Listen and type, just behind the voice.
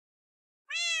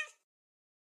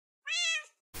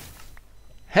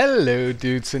Hello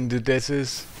dudes and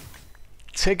dudettes.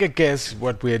 Take a guess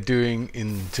what we're doing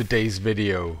in today's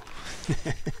video.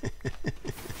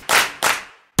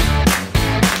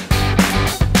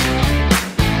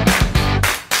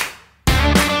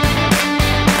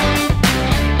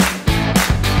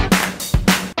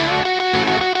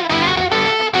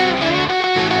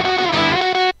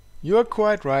 You are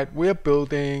quite right, we're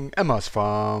building a moss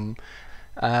farm.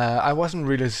 I wasn't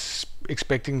really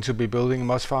expecting to be building a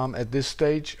moss farm at this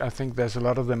stage. I think there's a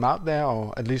lot of them out there,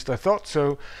 or at least I thought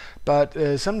so. But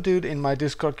some dude in my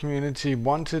Discord community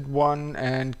wanted one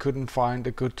and couldn't find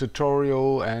a good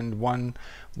tutorial, and one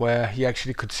where he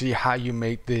actually could see how you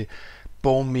make the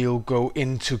bone meal go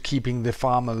into keeping the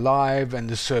farm alive and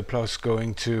the surplus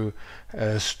going to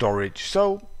storage.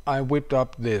 So I whipped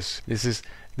up this. This is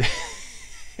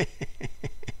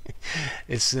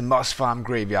it's the moss farm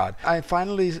graveyard. I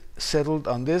finally settled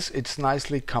on this. It's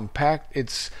nicely compact.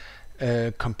 It's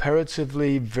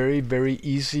comparatively very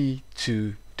easy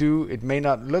to do. It may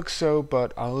not look so,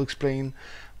 but I'll explain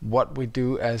what we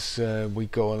do as we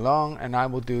go along, and I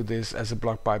will do this as a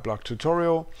block by block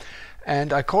tutorial.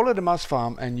 And I call it a moss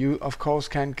farm, and you of course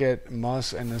can get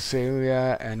moss and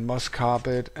azalea and moss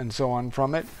carpet and so on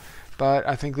from it. But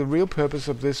I think the real purpose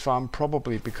of this farm,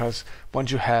 probably because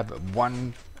once you have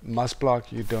one moss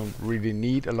block, you don't really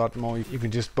need a lot more. You can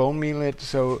just bone meal it.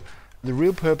 So the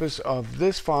real purpose of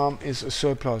this farm is a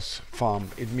surplus farm.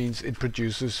 It means it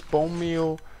produces bone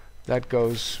meal that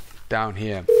goes down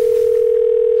here.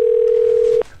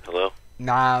 Hello?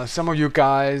 Now, some of you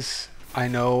guys I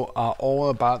know are all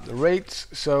about the rates,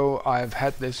 so I've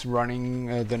had this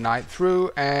running the night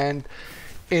through, and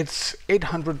it's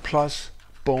 800 plus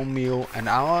bone meal an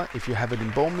hour if you have it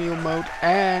in bone meal mode,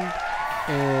 and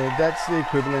that's the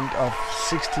equivalent of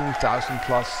 16,000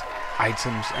 plus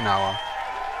items an hour.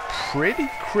 Pretty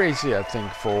crazy, I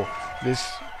think, for this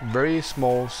very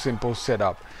small simple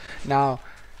setup. Now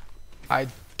I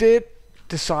did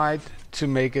decide to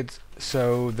make it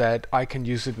so that I can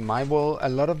use it in my world. A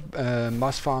lot of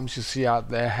moss farms you see out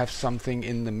there have something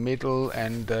in the middle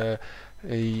and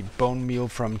a bone meal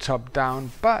from top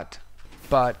down, but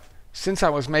since I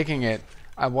was making it,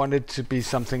 I wanted to be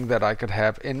something that I could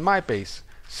have in my base.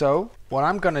 So what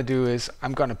I'm gonna do is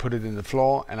I'm gonna put it in the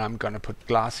floor, and I'm gonna put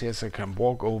glass here so I can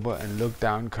walk over and look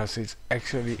down, because it's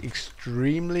actually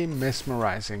extremely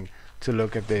mesmerizing to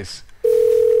look at this.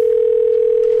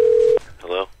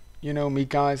 Hello? You know me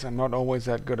guys, I'm not always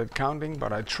that good at counting,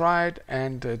 but I tried,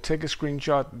 and take a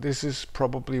screenshot. This is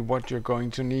probably what you're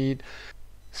going to need.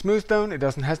 Smooth stone, it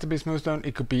doesn't have to be smooth stone,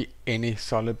 it could be any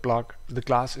solid block. The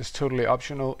glass is totally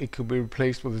optional, it could be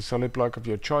replaced with a solid block of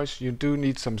your choice. You do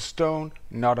need some stone,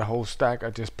 not a whole stack, I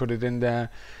just put it in there.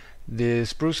 The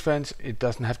spruce fence, it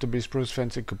doesn't have to be spruce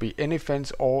fence, it could be any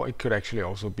fence, or it could actually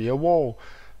also be a wall.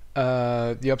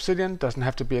 The obsidian doesn't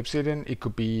have to be obsidian, it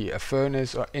could be a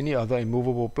furnace or any other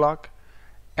immovable block.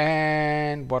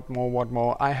 And what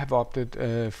more, I have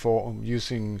opted for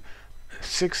using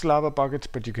 6 lava buckets,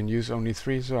 but you can use only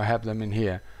 3, so I have them in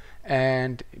here.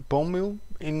 And bone meal,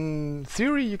 in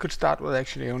theory you could start with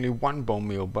actually only 1 bone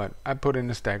meal, but I put in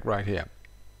a stack right here.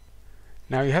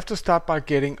 Now you have to start by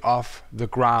getting off the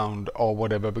ground or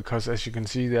whatever, because as you can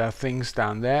see there are things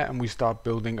down there, and we start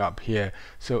building up here.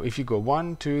 So if you go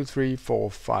 1, 2, 3, 4,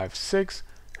 5, 6,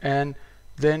 and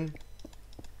then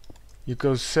you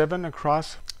go 7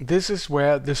 across, this is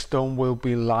where the stone will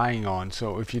be lying on.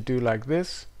 So if you do like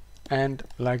this and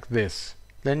like this,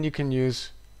 then you can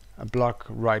use a block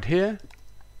right here,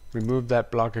 remove that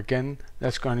block again,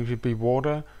 that's going to be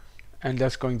water, and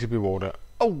that's going to be water.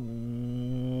 Oh,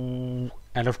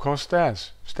 and of course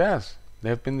stairs,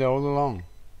 they've been there all along.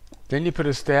 Then you put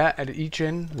a stair at each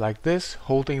end like this,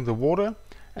 holding the water,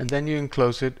 and then you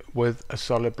enclose it with a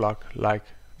solid block like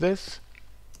this,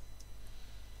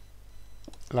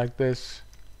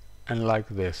 and like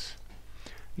this.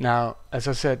 Now, as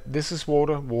I said, this is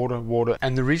water,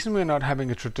 and the reason we're not having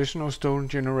a traditional stone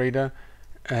generator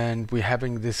and we're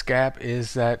having this gap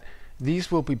is that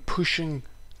these will be pushing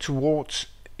towards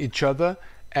each other,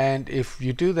 and if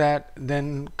you do that,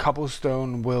 then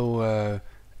cobblestone will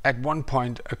at one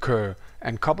point occur,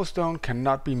 and cobblestone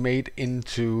cannot be made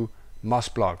into moss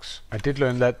blocks. I did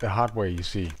learn that the hard way, you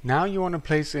see. Now you want to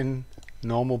place in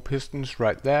normal pistons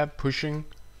right there, pushing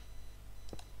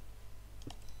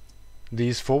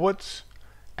these forwards,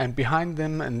 and behind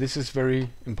them, and this is very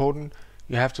important,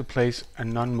 you have to place a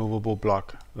non-movable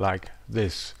block like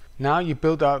this. Now you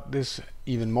build out this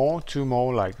even more, 2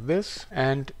 more like this,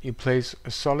 and you place a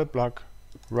solid block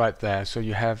right there, so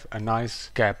you have a nice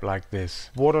gap like this.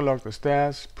 Waterlog the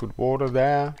stairs, put water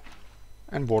there,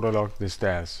 and waterlog the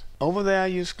stairs. Over there I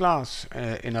use glass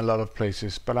in a lot of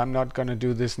places, but I'm not gonna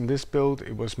do this in this build.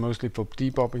 It was mostly for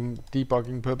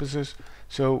debugging purposes.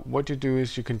 So what you do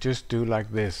is you can just do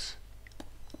like this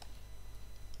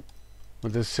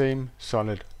with the same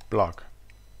solid block.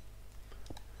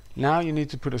 Now you need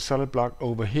to put a solid block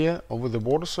over here, over the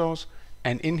water source,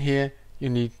 and in here you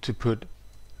need to put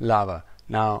lava.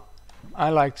 Now I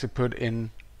like to put in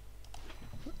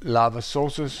lava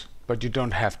sources, but you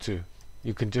don't have to.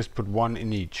 You can just put one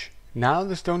in each. Now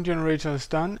the stone generator is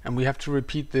done, and we have to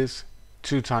repeat this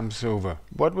 2 times over.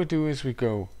 What we do is we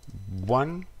go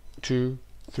 1, 2,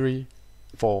 3,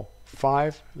 4,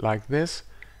 5 like this,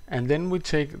 and then we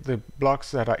take the blocks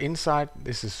that are inside.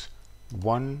 This is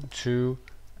 1, 2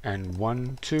 and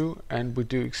 1, 2, and we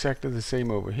do exactly the same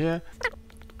over here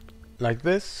like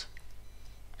this,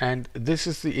 and this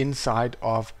is the inside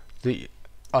of the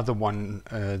other one,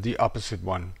 the opposite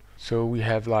one. So we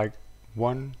have like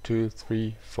 1, 2,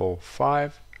 3, 4,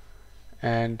 5,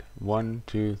 and 1,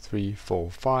 2, 3,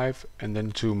 4, 5, and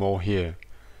then 2 more here.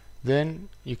 Then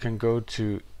you can go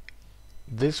to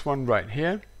this one right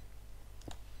here,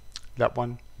 that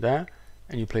one there,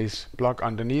 and you place block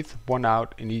underneath, 1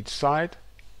 out in each side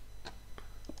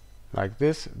like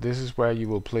this. This is where you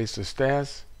will place the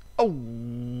stairs.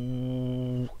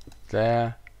 Oh,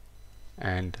 there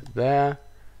and there,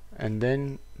 and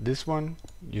then this one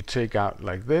you take out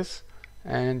like this,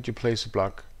 and you place a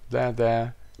block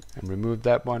there, and remove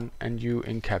that one, and you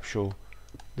encapsulate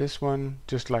this one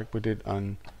just like we did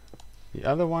on the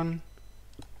other one,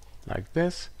 like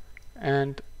this.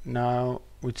 And now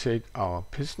we take our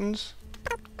pistons,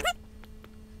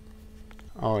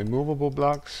 our immovable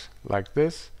blocks like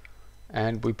this,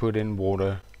 and we put in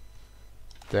water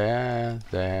there,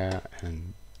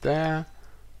 and there,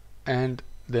 and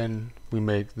then we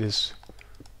make this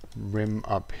rim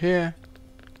up here,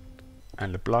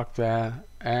 and a block there,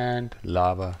 and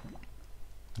lava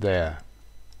there.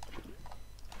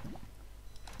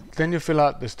 Then you fill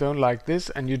out the stone like this,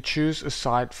 and you choose a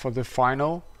site for the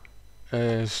final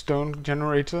stone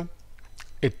generator.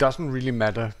 It doesn't really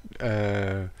matter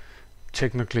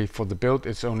technically for the build,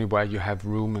 it's only where you have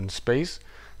room and space.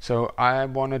 So I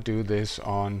want to do this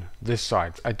on this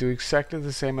side. I do exactly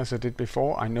the same as I did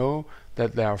before. I know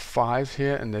that there are 5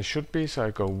 here, and there should be, so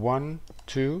I go 1,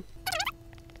 2.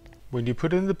 When you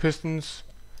put in the pistons,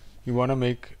 you want to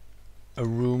make a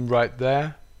room right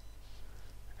there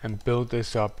and build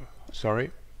this up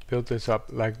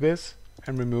like this,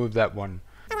 and remove that one.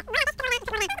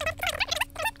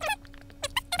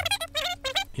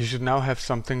 You should now have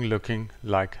something looking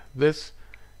like this,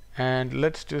 and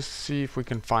let's just see if we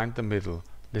can find the middle.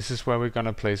 This is where we're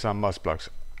gonna place our moss blocks.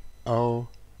 Oh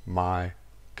my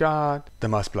god, the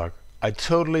moss block. I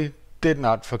totally did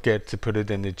not forget to put it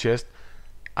in the chest.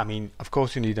 I mean, of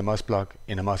course you need a moss block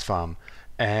in a moss farm,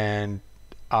 and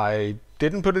I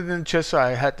didn't put it in the chest, so I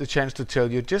had the chance to tell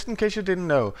you, just in case you didn't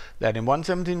know, that in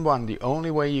 1.17.1 the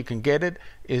only way you can get it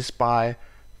is by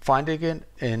finding it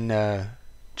in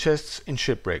chests in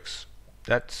shipwrecks.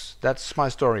 That's my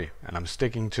story, and I'm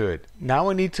sticking to it. Now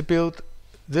we need to build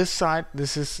this side.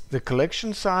 This is the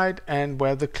collection side, and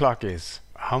where the clock is.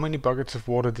 How many buckets of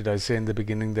water did I say in the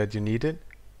beginning that you needed?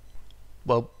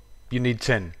 Well, you need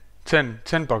 10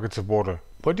 buckets of water.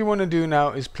 What you want to do now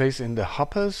is place in the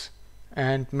hoppers,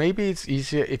 and maybe it's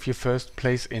easier if you first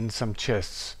place in some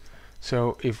chests.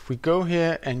 So if we go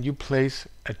here and you place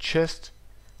a chest,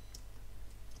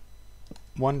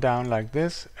 one down like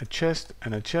this, a chest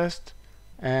and a chest,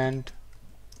 and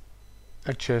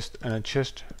a chest and a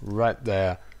chest right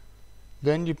there.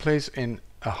 Then you place in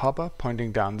a hopper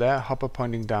pointing down there, hopper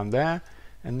pointing down there,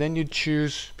 and then you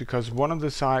choose, because one of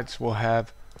the sides will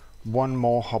have one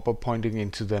more hopper pointing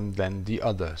into them than the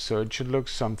other, so it should look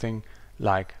something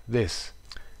like this.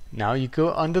 Now you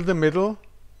go under the middle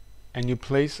and you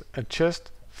place a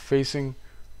chest facing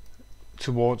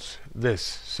towards this,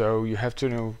 so you have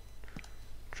to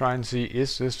try and see,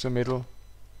 is this the middle?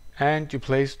 And you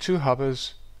place 2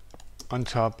 hoppers on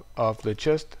top of the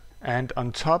chest, and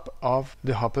on top of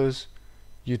the hoppers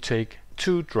you take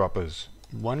 2 droppers.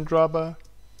 1 dropper,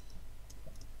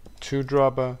 2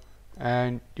 dropper,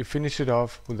 and you finish it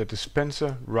off with a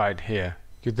dispenser right here.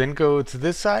 You then go to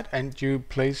this side and you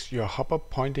place your hopper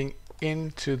pointing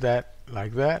into that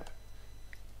like that,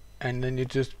 and then you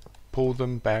just pull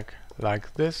them back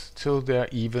like this till they're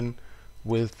even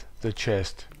with the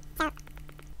chest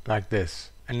like this.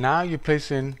 And now you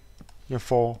place in your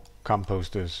 4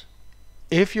 composters.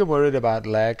 If you're worried about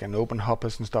lag and open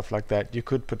hoppers and stuff like that, you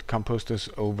could put composters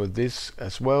over this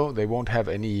as well. They won't have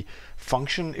any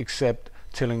function except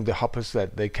telling the hoppers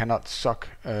that they cannot suck,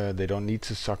 they don't need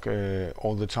to suck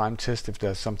all the time. Test if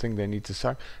there's something they need to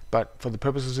suck, but for the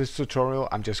purpose of this tutorial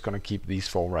I'm just going to keep these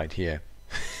 4 right here.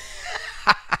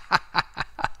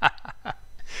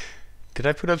 Did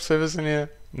I put observers in here?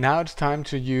 Now it's time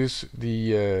to use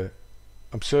the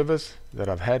observers that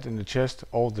I've had in the chest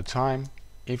all the time.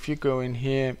 If you go in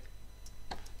here,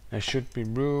 there should be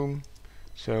room.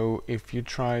 So if you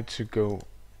try to go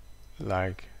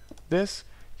like this,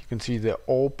 you can see they're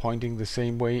all pointing the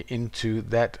same way into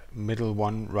that middle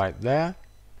one right there.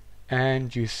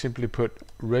 And you simply put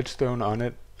redstone on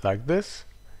it like this.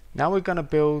 Now we're gonna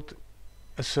build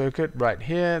a circuit right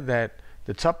here that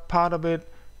the top part of it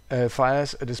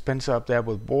fires a dispenser up there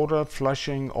with water,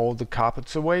 flushing all the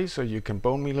carpets away so you can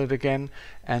bone meal it again.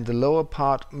 And the lower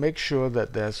part, make sure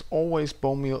that there's always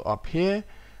bone meal up here,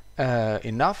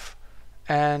 enough,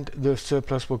 and the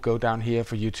surplus will go down here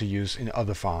for you to use in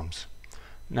other farms.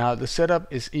 Now the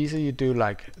setup is easy. You do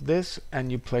like this and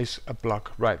you place a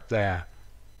block right there.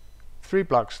 3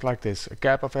 blocks like this, a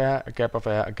gap of air, a gap of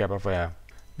air, a gap of air.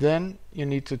 Then you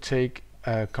need to take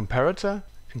a comparator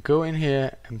and go in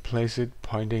here and place it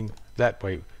pointing that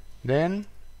way. Then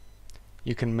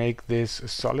you can make this a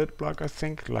solid block, I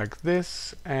think, like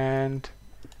this, and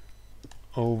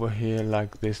over here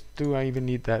like this. Do I even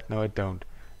need that? No, I don't.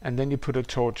 And then you put a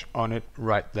torch on it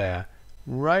right there.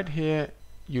 Right here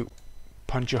you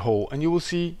punch a hole and you will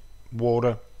see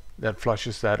water that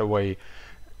flushes that away.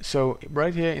 So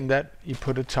right here in that you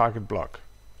put a target block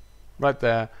right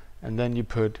there, and then you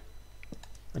put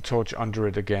a torch under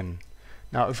it again.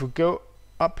 Now if we go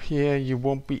up here, you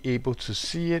won't be able to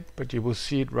see it, but you will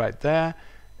see it right there,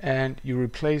 and you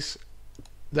replace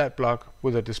that block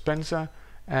with a dispenser,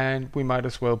 and we might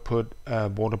as well put a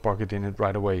water bucket in it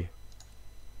right away.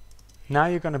 Now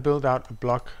you're going to build out a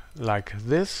block like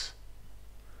this,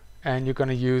 and you're going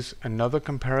to use another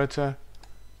comparator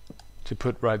to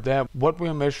put right there. What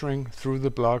we're measuring through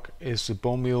the block is the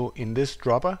bone meal in this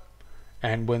dropper,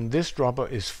 and when this dropper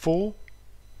is full,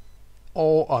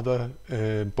 all other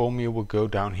bone meal will go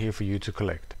down here for you to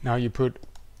collect. Now you put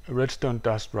a redstone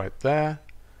dust right there,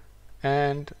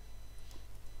 and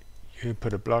you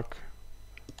put a block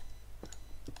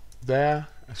there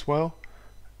as well,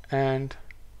 and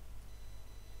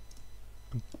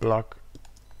a block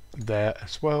there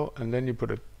as well, and then you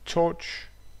put a torch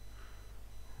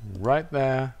right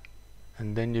there,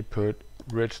 and then you put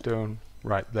redstone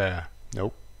right there.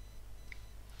 Nope.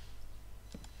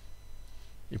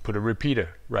 You put a repeater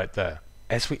right there.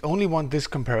 As we only want this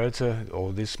comparator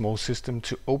or this small system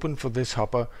to open for this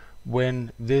hopper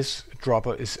when this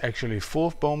dropper is actually full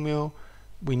of bone meal,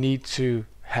 we need to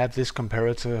have this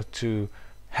comparator to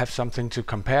have something to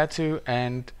compare to.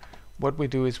 And what we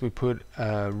do is we put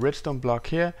a redstone block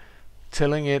here,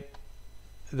 telling it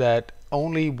that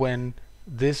only when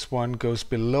this one goes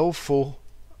below full,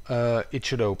 it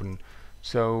should open.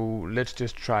 So let's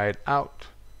just try it out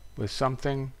with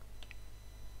something.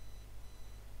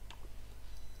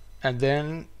 And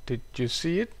then, did you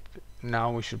see it?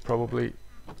 Now we should probably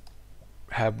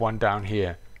have one down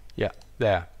here. Yeah,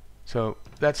 there. So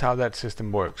that's how that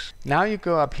system works. Now you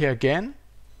go up here again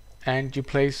and you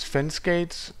place fence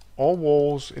gates or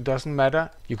walls, it doesn't matter.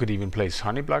 You could even place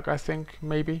honey block, I think,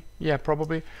 maybe. Yeah,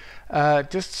 probably.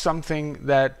 Just something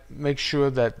that makes sure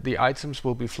that the items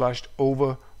will be flushed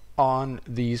over on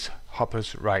these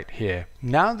hoppers right here.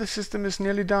 Now the system is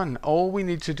nearly done. All we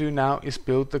need to do now is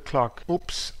build the clock.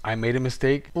 Oops, I made a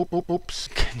mistake. Oops,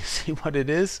 can you see what it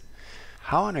is?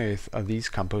 How on earth are these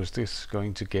composters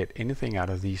going to get anything out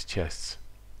of these chests?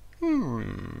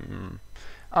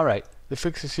 Alright, the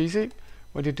fix is easy.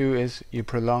 What you do is you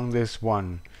prolong this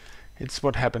one. It's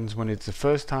what happens when it's the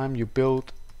first time you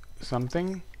build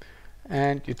something,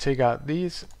 and you take out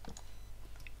these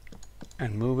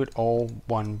and move it all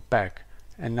one back.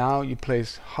 And now you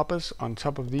place hoppers on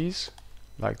top of these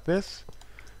like this,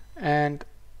 and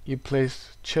you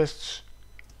place chests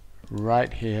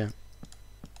right here.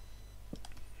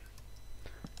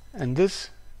 And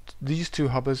these 2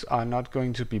 hoppers are not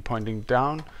going to be pointing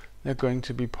down, they're going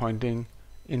to be pointing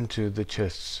into the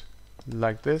chests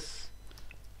like this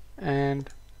and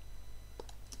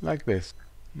like this.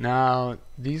 Now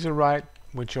these are right,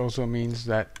 which also means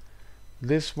that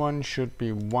this one should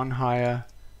be 1 higher,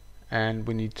 and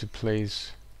we need to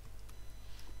place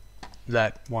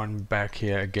that one back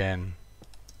here again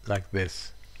like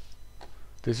this.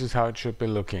 This is how it should be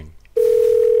looking.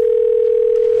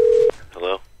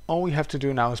 Hello? All we have to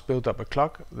do now is build up a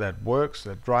clock that works,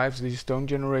 that drives these stone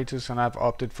generators, and I've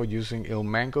opted for using Il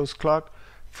Mango's clock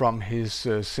from his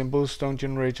simple stone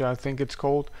generator, I think it's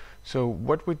called. So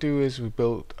what we do is we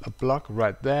build a block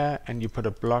right there, and you put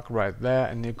a block right there,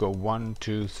 and you go 1,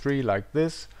 2, 3 like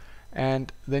this,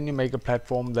 and then you make a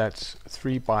platform that's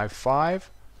 3 by 5.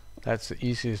 That's the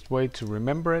easiest way to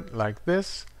remember it, like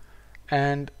this.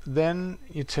 And then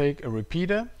you take a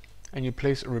repeater and you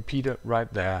place a repeater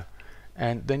right there,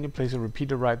 and then you place a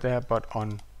repeater right there but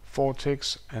on 4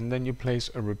 ticks, and then you place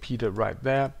a repeater right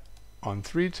there on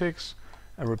 3 ticks,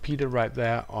 a repeater right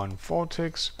there on 4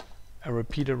 ticks, a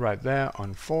repeater right there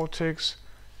on 4 ticks,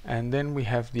 and then we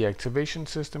have the activation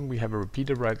system. We have a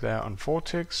repeater right there on 4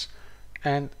 ticks,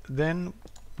 and then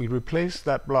we replace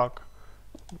that block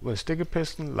with a sticky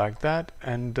piston like that,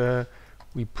 and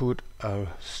we put a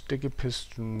sticky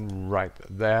piston right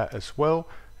there as well,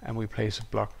 and we place a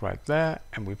block right there,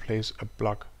 and we place a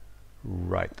block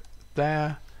right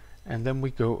there, and then we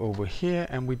go over here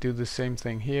and we do the same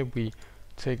thing here. We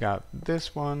take out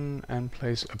this one and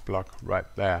place a block right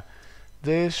there.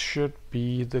 This should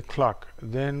be the clock.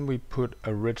 Then we put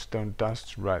a redstone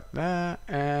dust right there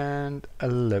and a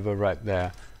lever right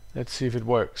there. Let's see if it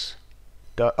works.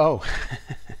 Oh,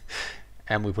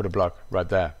 and we put a block right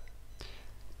there.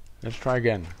 Let's try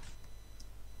again.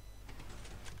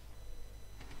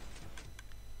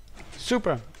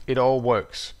 Super, it all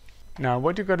works. Now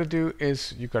what you got to do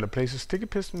is you got to place a sticky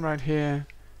piston right here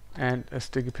and a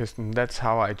sticky piston. That's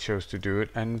how I chose to do it,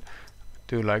 and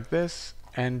do like this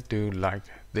and do like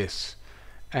this.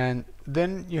 And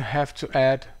then you have to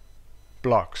add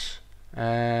blocks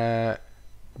right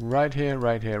here,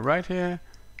 right here, right here,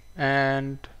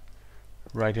 and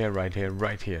right here, right here,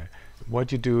 right here.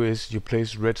 What you do is you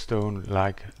place redstone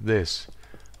like this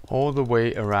all the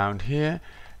way around here,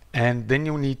 and then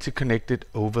you need to connect it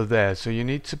over there. So you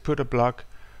need to put a block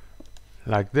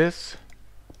like this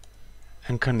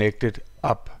and connect it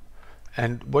up.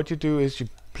 And what you do is you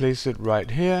place it right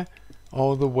here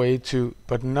all the way to,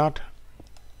 but not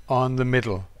on the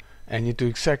middle, and you do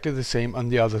exactly the same on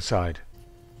the other side.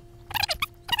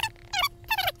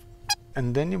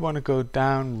 And then you want to go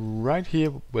down right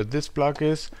here where this block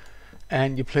is,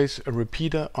 and you place a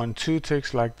repeater on 2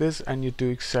 ticks like this, and you do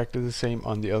exactly the same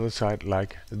on the other side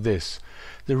like this.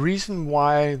 The reason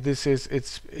why this is,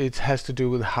 it has to do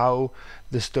with how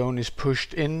the stone is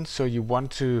pushed in. So you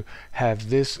want to have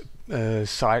this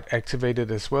side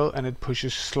activated as well, and it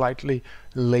pushes slightly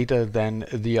later than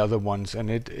the other ones, and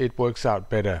it works out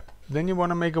better. Then you want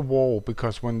to make a wall,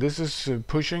 because when this is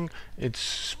pushing, it's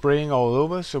spraying all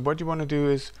over. So what you want to do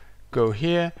is go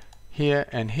here, here,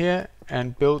 and here,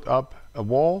 and build up a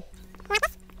wall.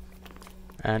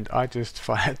 And I just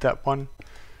fired that one.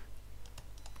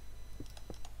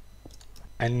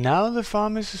 And now the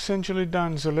farm is essentially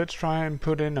done. So let's try and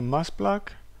put in a moss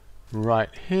block right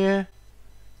here,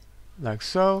 like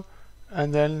so.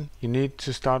 And then you need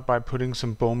to start by putting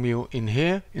some bone meal in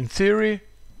here. In theory,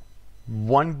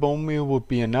 1 bone meal would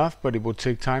be enough, but it would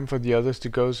take time for the others to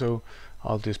go, so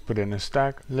I'll just put in a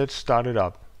stack. Let's start it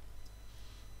up.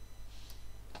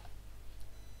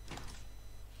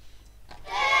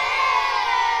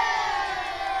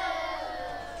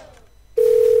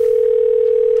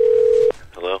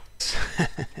 Hello?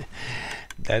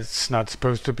 That's not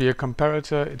supposed to be a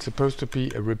comparator, it's supposed to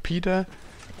be a repeater,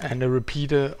 and a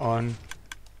repeater on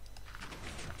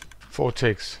 4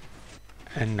 ticks.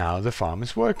 And now the farm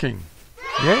is working.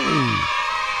 Yay!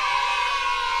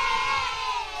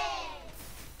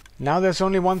 Now there's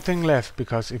only one thing left,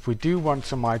 because if we do want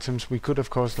some items, we could of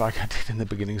course, like I did in the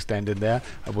beginning, stand in there.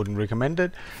 I wouldn't recommend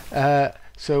it.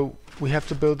 So we have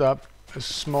to build up a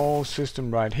small system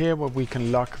right here where we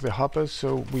can lock the hoppers,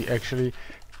 so we actually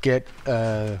get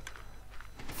the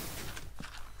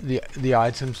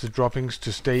items, the droppings,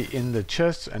 to stay in the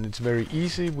chests, and it's very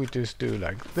easy. We just do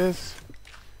like this,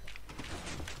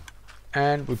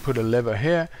 and we put a lever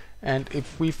here, and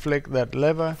if we flick that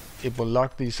lever, it will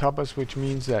lock these hoppers, which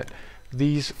means that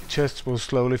these chests will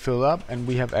slowly fill up and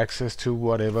we have access to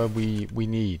whatever we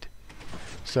need.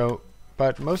 So,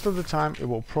 but most of the time it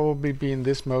will probably be in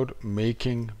this mode,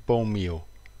 making bone meal.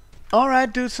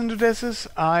 Alright dudes and dudettes,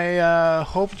 I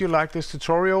hope you liked this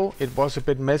tutorial. It was a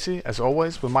bit messy as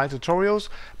always with my tutorials,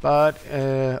 but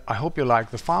I hope you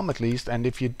like the farm at least, and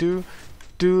if you do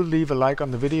leave a like on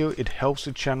the video. It helps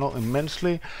the channel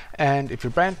immensely, and if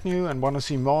you're brand new and want to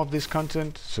see more of this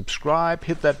content, subscribe,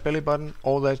 hit that belly button,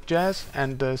 all that jazz,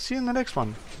 and see you in the next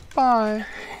one. Bye.